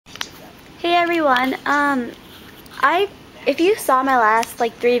everyone. If you saw my last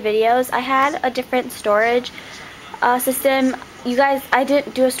like 3 videos, I had a different storage system. You guys, I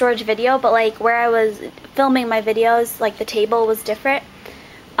didn't do a storage video, but like where I was filming my videos, like the table was different.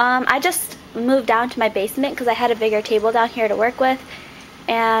 I just moved down to my basement because I had a bigger table down here to work with,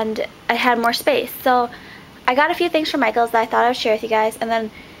 and I had more space. So I got a few things from Michael's that I thought I would share with you guys, and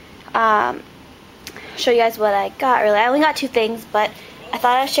then show you guys what I got. Really, I only got 2 things, but I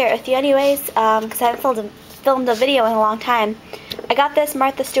thought I'd share it with you anyways, because I haven't filmed a video in a long time. I got this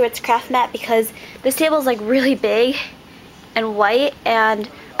Martha Stewart's craft mat because this table is like really big and white, and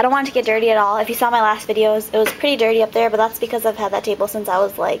I don't want it to get dirty at all. If you saw my last videos, it was pretty dirty up there, but that's because I've had that table since I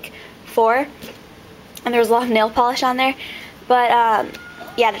was like 4, and there was a lot of nail polish on there. But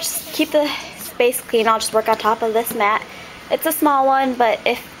yeah, to just keep the space clean, I'll just work on top of this mat. It's a small one, but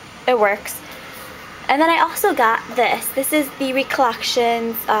if it works. And then I also got this. This is the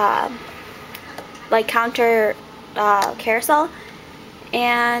Recollections like counter carousel,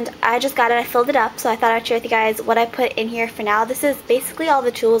 and I just got it. I filled it up, so I thought I'd share with you guys what I put in here for now. This is basically all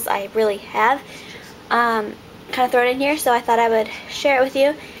the tools I really have kind of thrown in here, so I thought I would share it with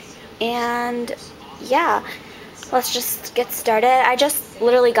you. And yeah, let's just get started. I just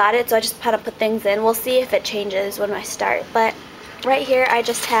literally got it, so I just kind of put things in. We'll see if it changes when I start. But right here I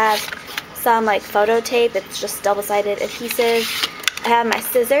just have some like photo tape. It's just double-sided adhesive. I have my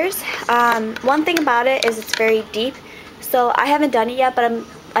scissors. One thing about it is it's very deep, so I haven't done it yet, but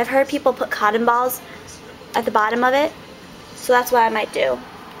I've heard people put cotton balls at the bottom of it, so that's what I might do.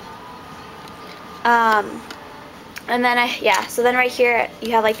 And then so then right here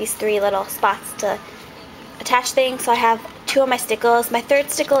you have like these 3 little spots to attach things. So I have 2 of my stickles. My 3rd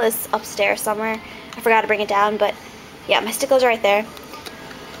stickle is upstairs somewhere. I forgot to bring it down, but yeah, my stickles are right there.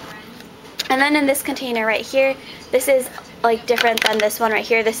 And then in this container right here, this is like different than this one right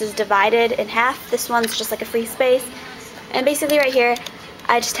here. This is divided in half. This one's just like a free space. And basically right here,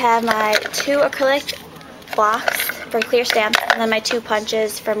 I just have my 2 acrylic blocks for clear stamps, and then my 2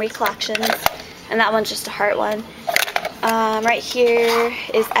 punches from Recollections, and that one's just a heart one. Right here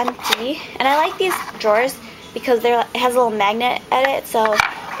is empty, and I like these drawers because it has a little magnet at it, so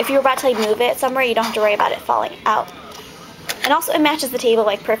if you're about to like move it somewhere, you don't have to worry about it falling out. And also it matches the table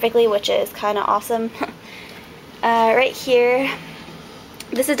like perfectly, which is kind of awesome. Right here,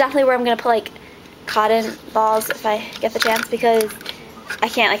 this is definitely where I'm going to put like cotton balls if I get the chance, because I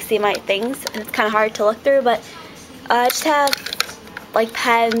can't like see my things and it's kind of hard to look through. But I just have like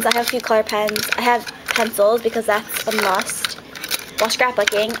pens. I have a few color pens. I have pencils because that's a must while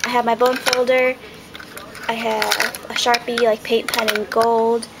scrapbooking. I have my bone folder. I have a Sharpie like paint pen in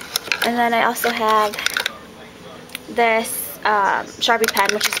gold, and then I also have this Sharpie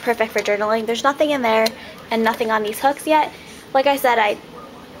pen, which is perfect for journaling. There's nothing in there and nothing on these hooks yet. Like I said, I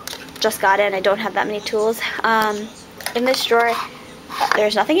just got it and I don't have that many tools. In this drawer,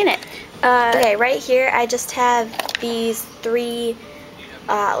 there's nothing in it. Okay, right here I just have these 3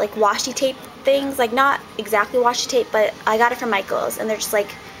 like washi tape things. Like not exactly washi tape, but I got it from Michael's, and they're just like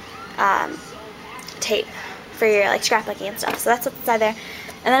tape for your like scrapbooking and stuff. So that's what's inside there.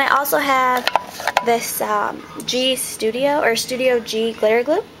 And then I also have this Studio G glitter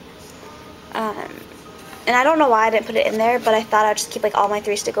glue. And I don't know why I didn't put it in there, but I thought I'd just keep like all my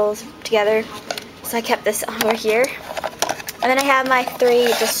 3 stickles together, so I kept this over here. And then I have my 3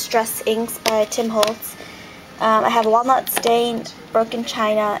 Distress inks by Tim Holtz. I have Walnut Stain, Broken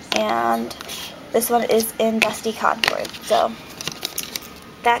China, and this one is in Dusty Concord. So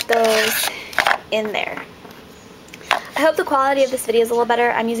that goes in there. I hope the quality of this video is a little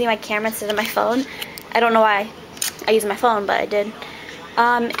better. I'm using my camera instead of my phone. I don't know why I use my phone, but I did.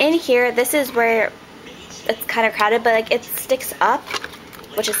 In here, this is where it's kind of crowded, but like it sticks up,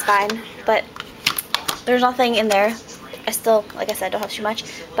 which is fine, but there's nothing in there. I still, like I said, don't have too much.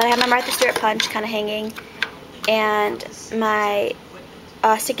 But I have my Martha Stewart punch kind of hanging, and my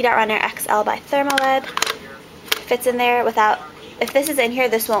Sticky Dot Runner XL by Thermoweb fits in there without. If this is in here,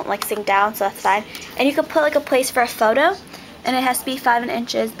 this won't like sink down, so that's fine. And you can put like a place for a photo, and it has to be 5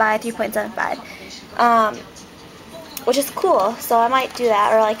 inches by 3.75, which is cool. So I might do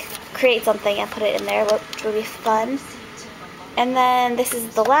that, or like create something and put it in there, which would be fun. And then this is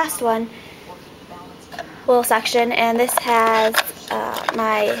the last one, little section, and this has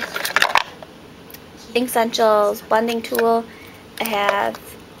my Ink Essentials blending tool. I have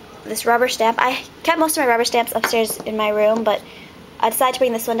this rubber stamp. I kept most of my rubber stamps upstairs in my room, but I decided to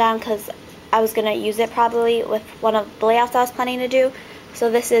bring this one down because I was going to use it probably with one of the layouts I was planning to do.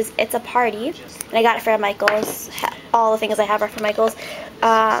 So this is It's a Party, and I got it from Michael's. All the things I have are from Michael's.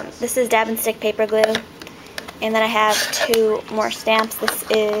 This is Dab and Stick paper glue. And then I have 2 more stamps.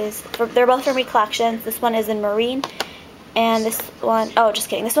 They're both from Recollections. This one is in marine. And this one, oh, just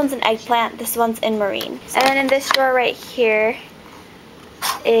kidding. This one's an eggplant. This one's in marine. And then in this drawer right here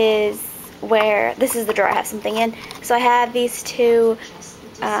is where, this is the drawer I have something in. So I have these 2,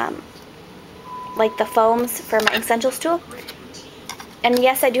 like the foams for my Essentials tool. And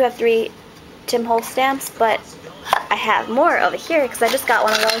yes, I do have 3 Tim Holtz stamps, but I have more over here because I just got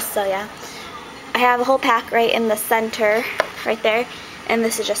one of those, so yeah. I have a whole pack right in the center, right there, and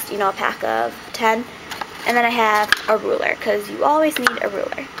this is just, you know, a pack of 10. And then I have a ruler, because you always need a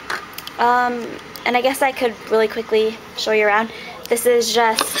ruler. And I guess I could really quickly show you around. This is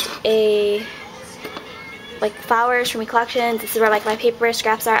just like flowers from Recollections. This is where like my paper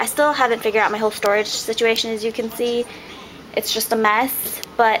scraps are. I still haven't figured out my whole storage situation, as you can see. It's just a mess,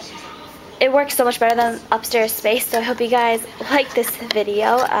 but it works so much better than upstairs space, so I hope you guys like this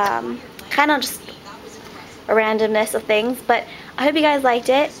video. Kind of just a randomness of things, but I hope you guys liked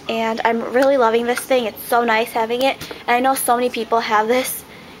it, and I'm really loving this thing. It's so nice having it, and I know so many people have this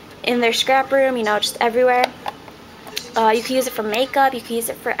in their scrap room, you know, just everywhere. You can use it for makeup, you can use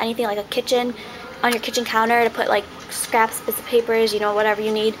it for anything like a kitchen, on your kitchen counter to put like scraps, bits of papers, you know, whatever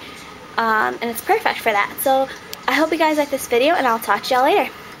you need, and it's perfect for that. So I hope you guys like this video, and I'll talk to y'all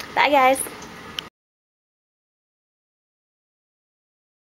later. Bye guys!